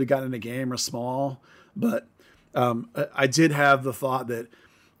chances he would have gotten in a game are small, but I did have the thought that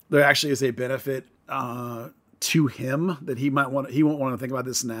there actually is a benefit to him that he won't want to think about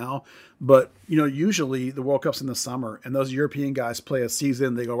this now. But, usually the World Cup's in the summer and those European guys play a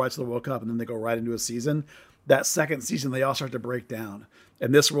season, they go right to the World Cup and then they go right into a season. That second season, they all start to break down.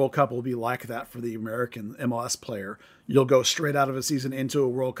 And this World Cup will be like that for the American MLS player. You'll go straight out of a season into a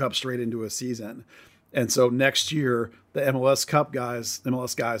World Cup, straight into a season. And so next year, the MLS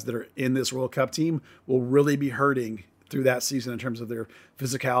guys that are in this World Cup team will really be hurting through that season in terms of their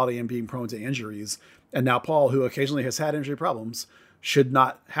physicality and being prone to injuries. And now Paul, who occasionally has had injury problems, should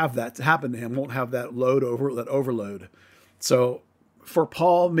not have that to happen to him, won't have that overload. So for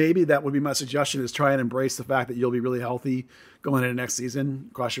Paul, maybe that would be my suggestion, is try and embrace the fact that you'll be really healthy going into next season.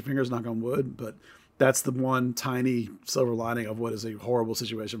 Cross your fingers, knock on wood. But that's the one tiny silver lining of what is a horrible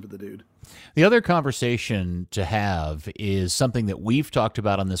situation for the dude. The other conversation to have is something that we've talked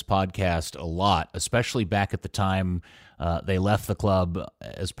about on this podcast a lot, especially back at the time they left the club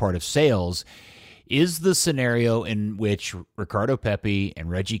as part of sales, is the scenario in which Ricardo Pepi and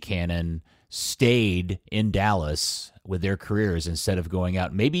Reggie Cannon stayed in Dallas with their careers instead of going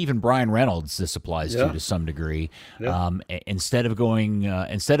out. Maybe even Brian Reynolds, this applies to some degree. Instead of going,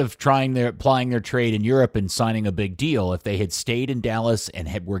 instead of applying their trade in Europe and signing a big deal, if they had stayed in Dallas and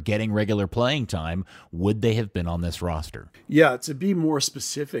were getting regular playing time, would they have been on this roster? Yeah, to be more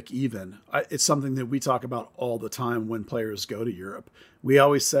specific, even it's something that we talk about all the time when players go to Europe. We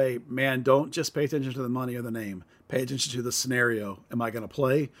always say, man, don't just pay attention to the money or the name. Pay attention to the scenario. Am I going to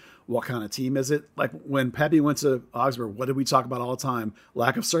play? What kind of team is it? Like when Pepe went to Augsburg, what did we talk about all the time?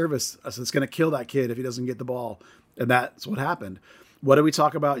 Lack of service. I said, it's going to kill that kid if he doesn't get the ball. And that's what happened. What did we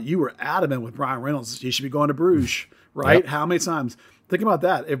talk about? You were adamant with Brian Reynolds. He should be going to Bruges, right? Yep. How many times? Think about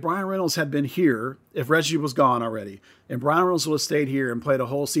that. If Brian Reynolds had been here, if Reggie was gone already, and Brian Reynolds would have stayed here and played a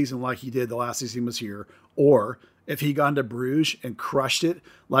whole season like he did the last season he was here, or if he gone to Bruges and crushed it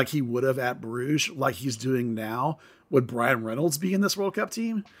like he would have at Bruges, like he's doing now, would Brian Reynolds be in this World Cup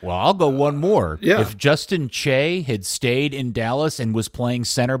team? Well, I'll go one more. Yeah. If Justin Che had stayed in Dallas and was playing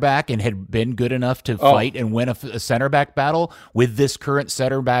center back and had been good enough to fight and win a center back battle with this current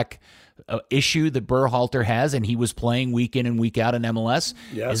center back issue that Berhalter has, and he was playing week in and week out in MLS,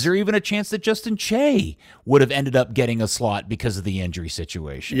 is there even a chance that Justin Che would have ended up getting a slot because of the injury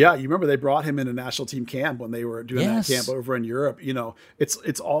situation? Yeah, you remember they brought him into national team camp when they were doing that camp over in Europe. You know,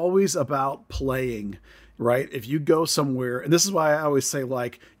 it's always about playing. Right? If you go somewhere, and this is why I always say,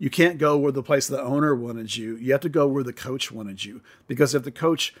 like, you can't go where the place the owner wanted you. You have to go where the coach wanted you. Because if the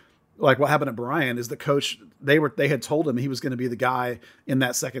coach, like what happened to Brian, is the coach, they had told him he was going to be the guy in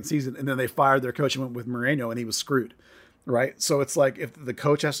that second season, and then they fired their coach and went with Moreno, and he was screwed. Right? So it's like if the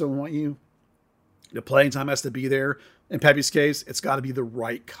coach has to want you, the playing time has to be there. In Pepe's case, it's got to be the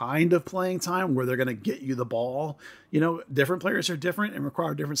right kind of playing time where they're going to get you the ball. You know, different players are different and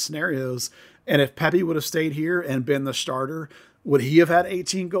require different scenarios. And if Pepe would have stayed here and been the starter, would he have had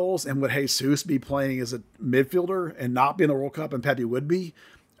 18 goals? And would Jesus be playing as a midfielder and not be in the World Cup and Pepe would be?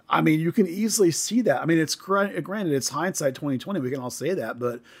 I mean, you can easily see that. I mean, it's granted, it's hindsight 2020. We can all say that,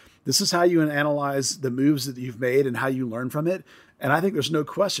 but this is how you analyze the moves that you've made and how you learn from it. And I think there's no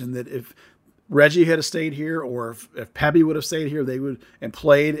question that if Reggie had stayed here, or if Pepe would have stayed here, they would and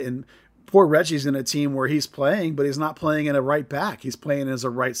played. And poor Reggie's in a team where he's playing, but he's not playing in a right back. He's playing as a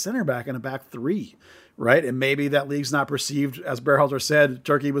right center back in a back three, right? And maybe that league's not perceived, as Berhalter said,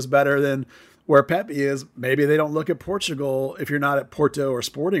 Turkey was better than where Pepe is. Maybe they don't look at Portugal if you're not at Porto or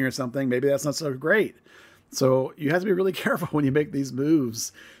Sporting or something. Maybe that's not so great. So you have to be really careful when you make these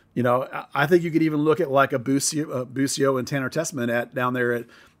moves. You know, I think you could even look at like a Busio and Tanner Tessman down there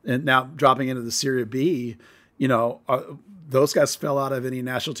and now dropping into the Serie B. You know, those guys fell out of any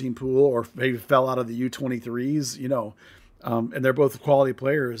national team pool or maybe fell out of the U23s, you know, and they're both quality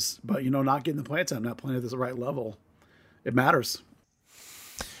players, but, you know, not getting the playing time, not playing at the right level. It matters.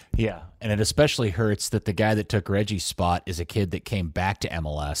 Yeah, and it especially hurts that the guy that took Reggie's spot is a kid that came back to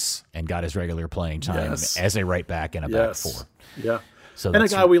MLS and got his regular playing time as a right back and a back four. Yeah. So and a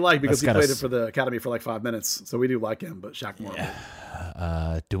guy we like because he played it for the academy for like 5 minutes. So we do like him, but Shaq Moore.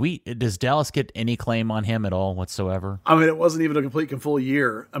 Does Dallas get any claim on him at all whatsoever? I mean, it wasn't even a complete and full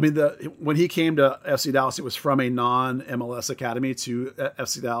year. I mean, when he came to FC Dallas, it was from a non-MLS academy to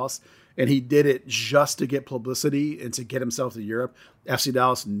FC Dallas, and he did it just to get publicity and to get himself to Europe. FC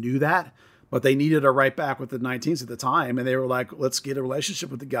Dallas knew that, but they needed a right back with the 19s at the time, and they were like, let's get a relationship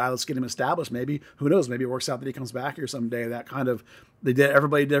with the guy. Let's get him established. Maybe, who knows, maybe it works out that he comes back here someday. That kind of,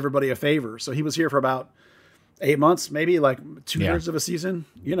 everybody did everybody a favor. So he was here for about 8 months, maybe like 2/3 of a season,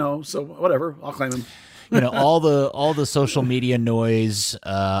 you know, so whatever, I'll claim him. You know, all the social media noise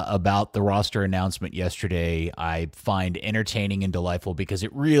about the roster announcement yesterday, I find entertaining and delightful because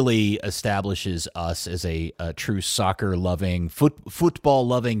it really establishes us as a true soccer-loving,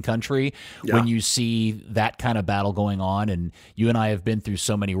 football-loving country. Yeah. When you see that kind of battle going on, and you and I have been through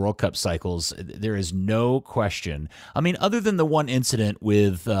so many World Cup cycles, there is no question. I mean, other than the one incident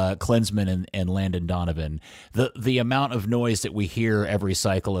with Klinsmann and Landon Donovan, the amount of noise that we hear every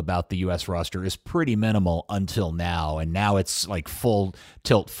cycle about the U.S. roster is pretty minimal until now, and now it's like full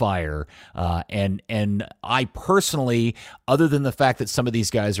tilt fire. And I personally, other than the fact that some of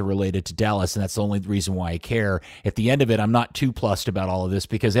these guys are related to Dallas, and that's the only reason why I care, at the end of it, I'm not too plussed about all of this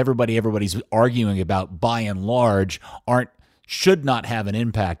because everybody's arguing about, by and large, aren't should not have an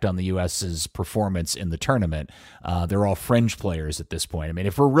impact on the U.S.'s performance in the tournament. They're all fringe players at this point. I mean,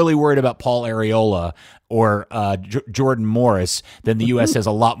 if we're really worried about Paul Areola or Jordan Morris, then the U.S. has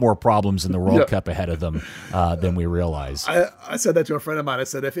a lot more problems in the World Cup ahead of them than we realize. I said that to a friend of mine. I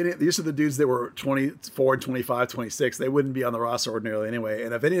said, if these are the dudes that were 24, 25, 26, they wouldn't be on the roster ordinarily anyway.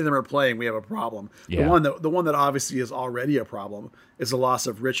 And if any of them are playing, we have a problem. Yeah. The one that obviously is already a problem is the loss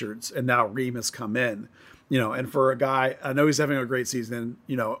of Richards, and now Ream has come in. And for a guy, I know he's having a great season.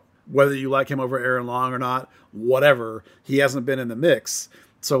 Whether you like him over Aaron Long or not, whatever, he hasn't been in the mix.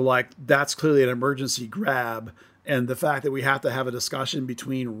 So that's clearly an emergency grab. And the fact that we have to have a discussion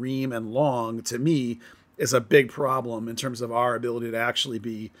between Ream and Long, to me, is a big problem in terms of our ability to actually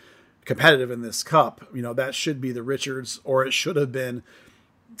be competitive in this cup. That should be the Richards, or it should have been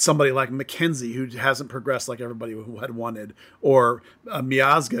somebody like McKenzie, who hasn't progressed like everybody who had wanted, or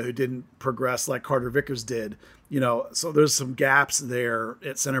Miazga, who didn't progress like Carter Vickers did. So there's some gaps there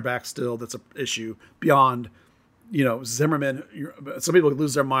at center back still. That's an issue beyond, Zimmerman. Some people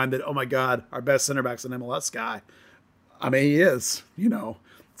lose their mind that, oh my God, our best center back's an MLS guy. I mean, he is,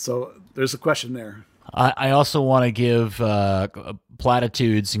 so there's a question there. I also want to give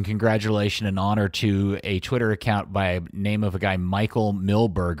platitudes and congratulation and honor to a Twitter account by name of a guy, Michael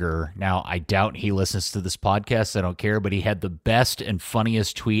Milberger. Now, I doubt he listens to this podcast. I don't care, but he had the best and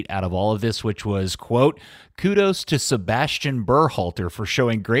funniest tweet out of all of this, which was, quote, "Kudos to Sebastian Berhalter for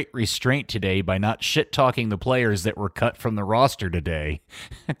showing great restraint today by not shit-talking the players that were cut from the roster today."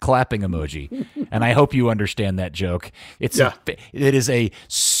 Clapping emoji. And I hope you understand that joke. It is a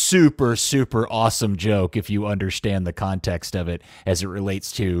super, super awesome joke if you understand the context of it as it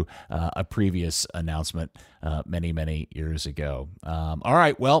relates to a previous announcement many, many years ago. All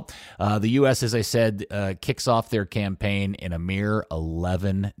right, well, the U.S., as I said, kicks off their campaign in a mere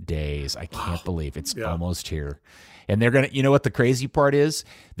 11 days. I can't believe it's almost here. And they're going to, you know what the crazy part is?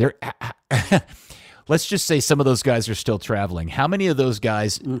 Let's just say some of those guys are still traveling. How many of those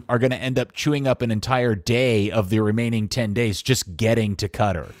guys are going to end up chewing up an entire day of the remaining 10 days just getting to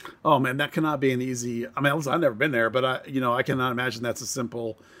Qatar? Oh man, that cannot be an easy. I mean, I've never been there, but I cannot imagine that's a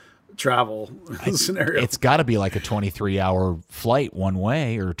simple travel scenario. It's got to be like a 23-hour flight one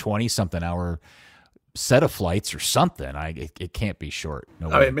way, or 20-something hour set of flights or something. It can't be short. No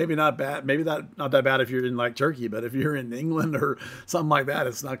way. I mean, maybe not bad. Maybe not that bad if you're in like Turkey, but if you're in England or something like that,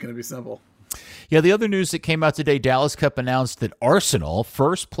 it's not going to be simple. Yeah, the other news that came out today, Dallas Cup announced that Arsenal,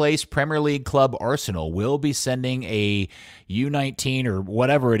 first place Premier League club Arsenal, will be sending a U19 or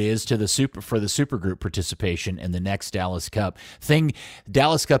whatever it is to the super group participation in the next Dallas Cup thing.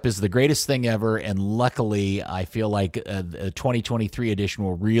 Dallas Cup is the greatest thing ever, and luckily I feel like the 2023 edition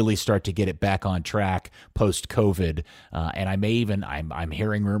will really start to get it back on track post-COVID. And I'm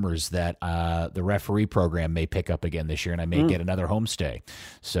hearing rumors that the referee program may pick up again this year, and I may get another homestay.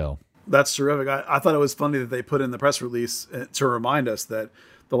 So that's terrific. I thought it was funny that they put in the press release to remind us that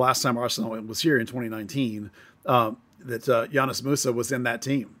the last time Arsenal was here in 2019, that Yunus Musah was in that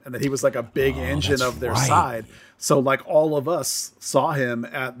team, and that he was like a big engine of their side. So like all of us saw him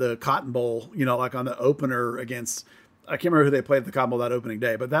at the Cotton Bowl, like on the opener against, I can't remember who they played at the Cotton Bowl that opening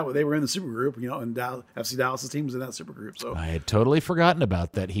day, but they were in the super group, and FC Dallas's team was in that super group. So I had totally forgotten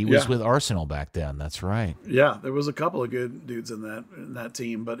about that. He was with Arsenal back then. That's right. Yeah, there was a couple of good dudes in that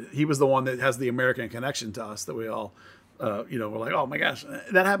team, but he was the one that has the American connection to us that we all, we're like, oh my gosh,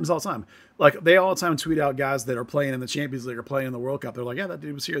 that happens all the time. Like they all the time tweet out guys that are playing in the Champions League or playing in the World Cup. They're like, yeah, that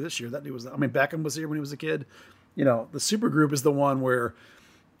dude was here this year. That dude was. I mean, Beckham was here when he was a kid. The super group is the one where.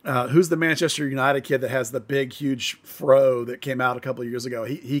 Who's the Manchester United kid that has the big, huge fro that came out a couple of years ago?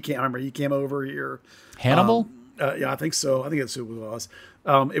 He can't remember. He came over here. Hannibal? Yeah, I think so. I think that's who it was.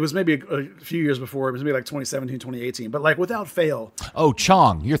 It was maybe a few years before. It was maybe like 2017, 2018. But like without fail. Oh,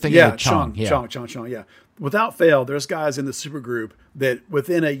 Chong. You're thinking of Chong. Chong. Yeah. Without fail, there's guys in the super group that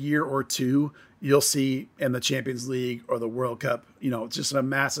within a year or two, you'll see in the Champions League or the World Cup, just a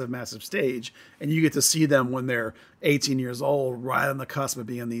massive, massive stage. And you get to see them when they're 18 years old, right on the cusp of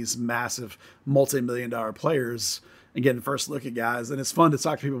being these massive multi-million-dollar players and getting first look at guys. And it's fun to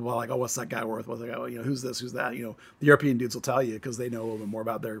talk to people about like, oh, what's that guy worth? What's that guy? Who's this? Who's that? The European dudes will tell you because they know a little bit more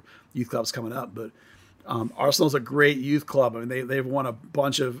about their youth clubs coming up. But Arsenal's a great youth club. I mean, they've won a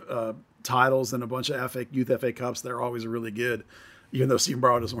bunch of titles and a bunch of youth FA Cups. They're always really good. Even though Steve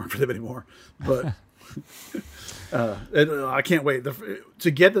Barrow doesn't work for them anymore, but I can't wait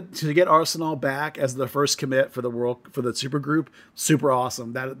to get Arsenal back as the first commit for the Super Group. Super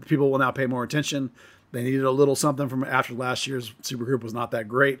awesome. That people will now pay more attention. They needed a little something from after last year's Super Group was not that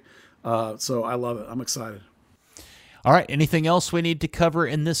great, so I love it. I'm excited. All right. Anything else we need to cover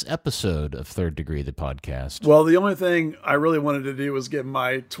in this episode of Third Degree, the podcast? Well, the only thing I really wanted to do was get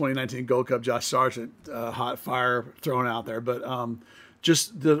my 2019 Gold Cup Josh Sargent hot fire thrown out there. But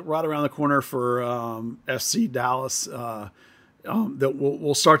just right around the corner for FC Dallas, that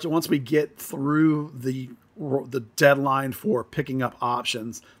we'll start to, once we get through the deadline for picking up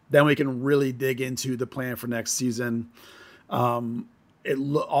options, then we can really dig into the plan for next season.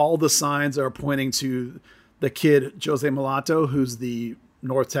 All the signs are pointing to the kid Jose Malato, who's the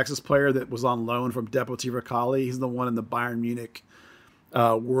North Texas player that was on loan from Deportivo Cali. He's the one in the Bayern Munich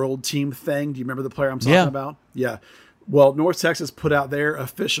world team thing. Do you remember the player I'm talking about? Yeah. Well, North Texas put out their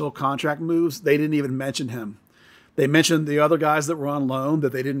official contract moves. They didn't even mention him. They mentioned the other guys that were on loan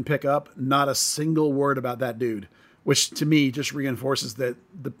that they didn't pick up. Not a single word about that dude, which to me just reinforces that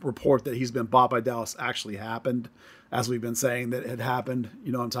the report that he's been bought by Dallas actually happened, as we've been saying that it had happened.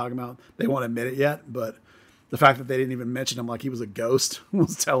 You know what I'm talking about? They won't admit it yet, but the fact that they didn't even mention him like he was a ghost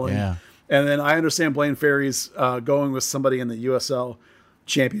was telling. Yeah. And then I understand Blaine Ferry's going with somebody in the USL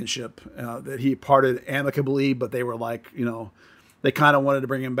Championship that he parted amicably, but they were like, they kind of wanted to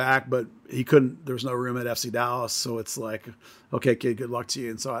bring him back, but he couldn't. There was no room at FC Dallas, so it's like, okay, kid, good luck to you.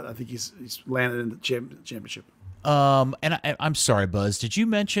 And so I think he's landed in the championship. And I'm sorry, Buzz. Did you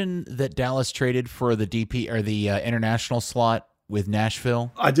mention that Dallas traded for the DP or the international slot with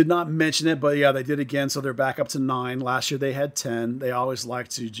Nashville? I did not mention it, but yeah, they did again. So they're back up to 9. Last year they had 10. They always like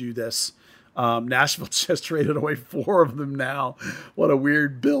to do this. Nashville just traded away 4 of them now. What a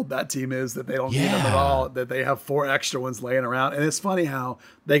weird build that team is, that they don't need them at all, that they have 4 extra ones laying around. And it's funny how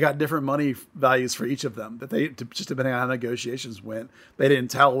they got different money values for each of them, that they, just depending on how negotiations went, they didn't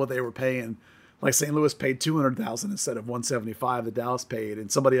tell what they were paying. Like St. Louis paid $200,000 instead of $175,000 that Dallas paid,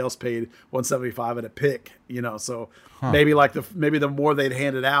 and somebody else paid $175,000 at a pick. So maybe the more they'd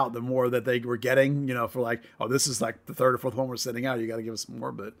handed out, the more that they were getting. For like, oh, this is like the 3rd or 4th one we're sending out. You got to give us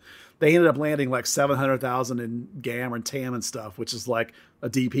more. But they ended up landing like $700,000 in GAM and TAM and stuff, which is like a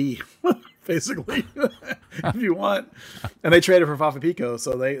DP basically, if you want. And they traded for Fafa Pico,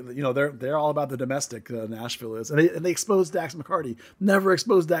 so they're all about the domestic. Nashville is, and they exposed Dax McCarty. Never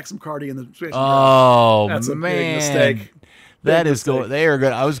exposed Dax McCarty in the situation. Oh, that's a man. big mistake. That is good. They are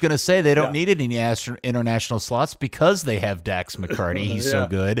good. I was going to say they don't need any international slots because they have Dax McCarty. He's so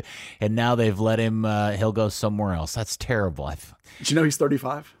good, and now they've let him. He'll go somewhere else. That's terrible. Did you know he's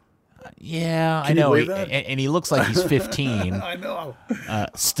 35? Yeah, Can I know. You believe that? And he looks like he's 15. I know.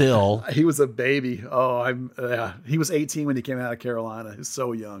 Still, he was a baby. Oh, he was 18 when he came out of Carolina. He's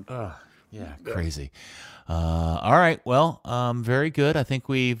so young. Yeah, crazy. All right. Well, very good. I think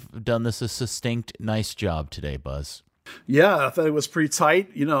we've done this a succinct, nice job today, Buzz. Yeah, I thought it was pretty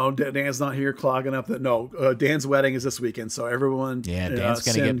tight. Dan's not here clogging up that. No, Dan's wedding is this weekend, so everyone. Yeah, Dan's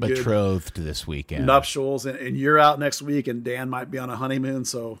going to get betrothed this weekend. Nuptials, and you're out next week, and Dan might be on a honeymoon,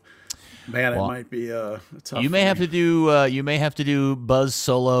 so. Man, it might be tough. You may have to do Buzz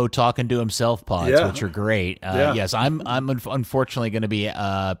solo talking to himself pods, which are great. Yes, I'm unfortunately going to be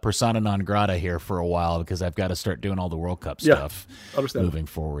persona non grata here for a while because I've got to start doing all the World Cup stuff moving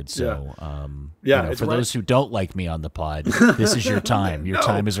forward. So, for those who don't like me on the pod, this is your time. Your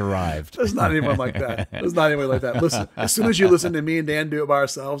time has arrived. There's not anyone like that. Listen, as soon as you listen to me and Dan do it by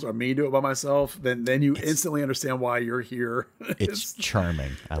ourselves, or me do it by myself, then you instantly understand why you're here. It's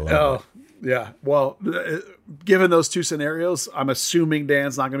charming. I love it. Yeah. Well, given those 2 scenarios, I'm assuming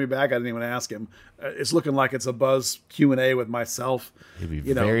Dan's not going to be back. I didn't even ask him. It's looking like it's a Buzz Q&A with myself. He'll be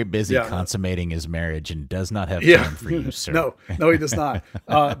very busy consummating his marriage and does not have time for you, sir. No, he does not.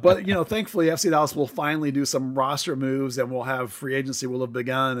 But, thankfully, FC Dallas will finally do some roster moves, and we'll have free agency will have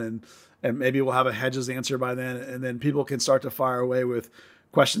begun, and maybe we'll have a hedges answer by then, and then people can start to fire away with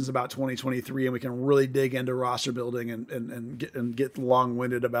questions about 2023, and we can really dig into roster building and get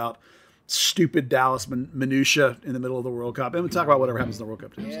long-winded about stupid Dallas minutia in the middle of the World Cup. And we'll talk about whatever happens in the World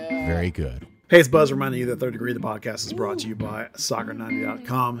Cup teams. Very good. Hey, it's Buzz reminding you that Third Degree, the podcast, is brought to you by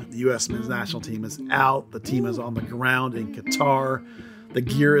Soccer90.com. The U.S. men's national team is out. The team is on the ground in Qatar. The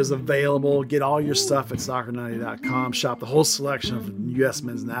gear is available. Get all your stuff at Soccer90.com. Shop the whole selection of U.S.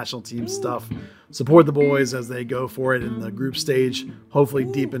 men's national team stuff. Support the boys as they go for it in the group stage, hopefully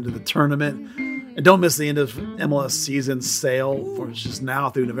deep into the tournament. And don't miss the end of MLS season sale, which is now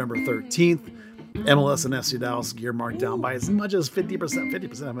through November 13th. MLS and FC Dallas gear marked down by as much as 50%.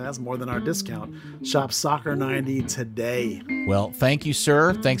 50%, I mean, that's more than our discount. Shop Soccer90 today. Well, thank you,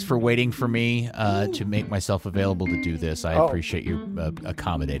 sir. Thanks for waiting for me to make myself available to do this. I appreciate you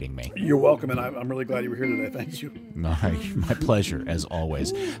accommodating me. You're welcome, and I'm really glad you were here today. Thank you. All right, my pleasure, as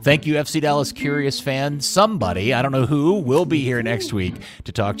always. Thank you, FC Dallas Curious fan. Somebody, I don't know who, will be here next week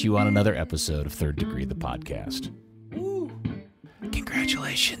to talk to you on another episode of Third Degree, the podcast.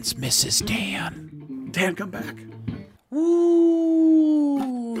 Congratulations, Mrs. Dan. Dan, come back. Woo!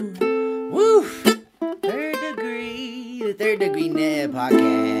 Woo! Third Degree, the Third Degree Net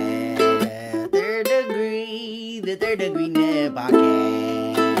Podcast. Third Degree, the Third Degree Net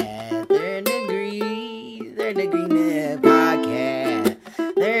Podcast. Third Degree, Third Degree Net Podcast.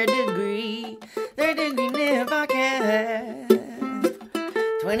 Third Degree Net Podcast.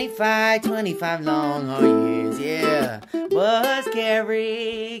 25 long hard years, yeah. Buzz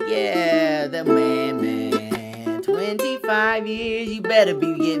Carrick, yeah, the man. 25 years, you better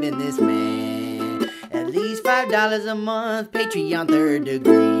be giving this man at least $5 a month. Patreon Third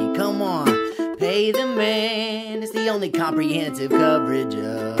Degree, come on, pay the man. It's the only comprehensive coverage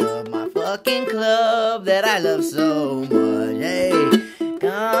of my fucking club that I love so much. Hey,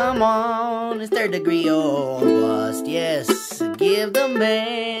 come on, it's Third Degree or bust. Yes, give the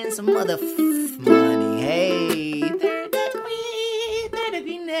man some money. Hey, Third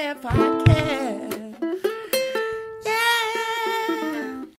Degree Net Podcast.